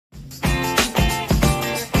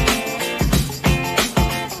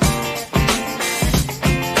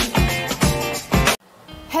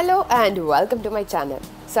and welcome to my channel.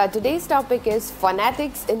 So today's topic is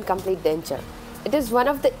phonetics in complete denture. It is one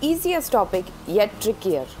of the easiest topic yet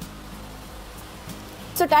trickier.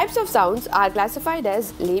 So types of sounds are classified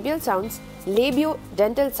as labial sounds,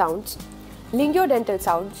 labiodental sounds, lingiodental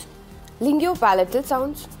sounds, linguopalatal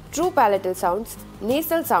sounds, true palatal sounds,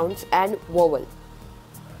 nasal sounds and vowel.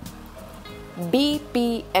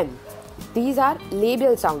 BPM. These are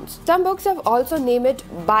labial sounds. Some books have also named it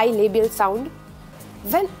bilabial sound.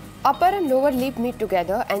 When upper and lower lip meet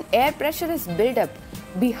together and air pressure is built up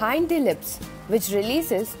behind the lips, which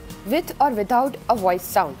releases with or without a voice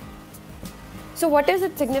sound. So what is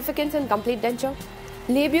its significance in complete denture?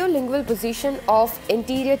 Labiolingual position of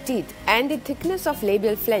anterior teeth and the thickness of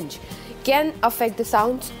labial flange can affect the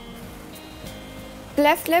sounds.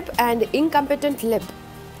 Cleft lip and incompetent lip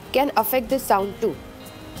can affect the sound too.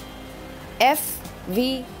 F,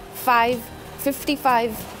 V, 5,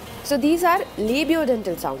 55. So these are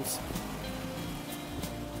labiodental sounds.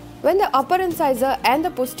 When the upper incisor and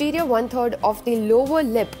the posterior one-third of the lower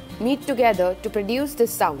lip meet together to produce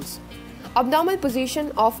these sounds. Abnormal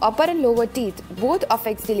position of upper and lower teeth both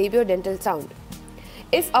affects the labiodental sound.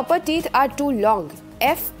 If upper teeth are too long,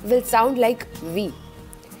 F will sound like V.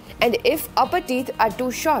 And if upper teeth are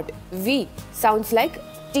too short, V sounds like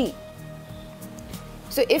T.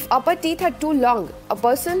 So if upper teeth are too long, a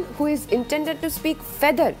person who is intended to speak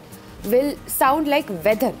feather will sound like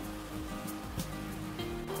weather.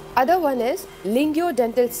 Other one is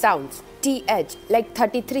lingiodental sounds, TH, like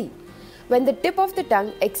 33, when the tip of the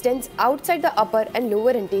tongue extends outside the upper and lower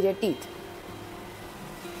anterior teeth.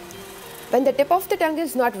 When the tip of the tongue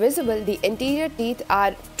is not visible, the anterior teeth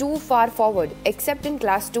are too far forward except in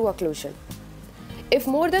class 2 occlusion. If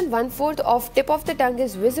more than 1/4 of tip of the tongue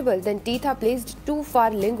is visible, then teeth are placed too far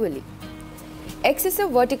lingually. Excessive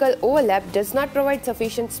vertical overlap does not provide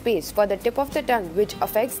sufficient space for the tip of the tongue, which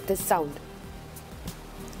affects this sound.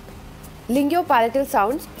 Linguopalatal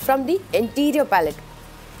sounds from the anterior palate.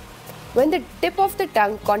 When the tip of the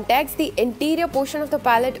tongue contacts the anterior portion of the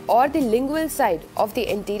palate or the lingual side of the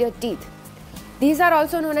anterior teeth. These are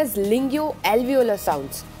also known as lingio-alveolar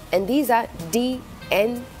sounds, and these are D,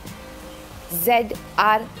 N, Z,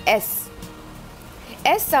 R, S.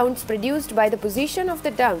 S sounds produced by the position of the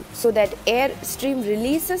tongue so that air stream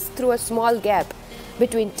releases through a small gap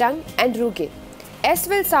between tongue and rugae. S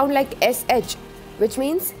will sound like SH, which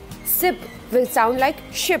means sip will sound like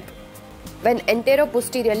ship when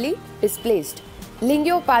antero-posteriorly displaced.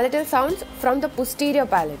 Linguopalatal sounds from the posterior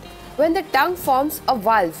palate. When the tongue forms a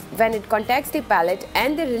valve when it contacts the palate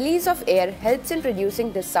and the release of air helps in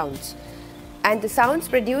producing these sounds. And the sounds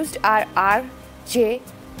produced are R, J,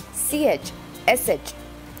 CH, SH,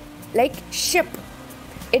 like ship.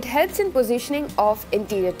 It helps in positioning of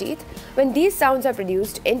anterior teeth. When these sounds are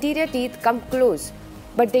produced, anterior teeth come close,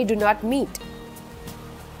 but they do not meet.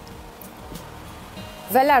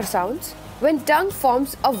 Velar sounds. When tongue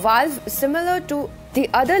forms a valve similar to the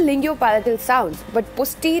other linguopalatal sounds, but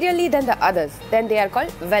posteriorly than the others, then they are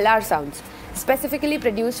called velar sounds, specifically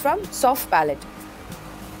produced from soft palate.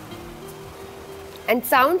 And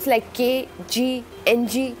sounds like K, G,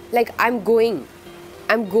 NG, like I'm going.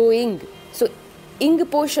 So, ing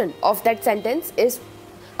portion of that sentence is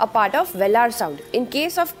a part of velar sound. In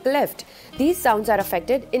case of cleft, these sounds are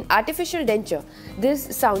affected. In artificial denture,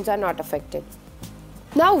 these sounds are not affected.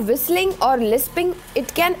 Now, whistling or lisping,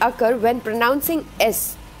 it can occur when pronouncing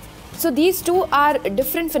S. So, these two are a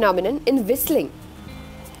different phenomenon. In whistling,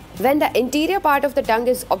 when the anterior part of the tongue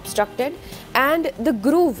is obstructed and the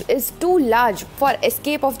groove is too large for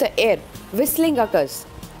escape of the air, whistling occurs.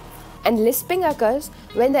 And lisping occurs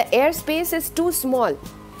when the air space is too small.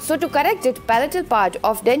 So to correct it, palatal part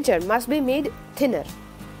of denture must be made thinner.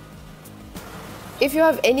 If you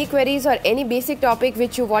have any queries or any basic topic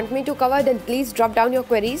which you want me to cover, then please drop down your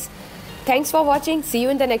queries. Thanks for watching. See you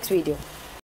in the next video.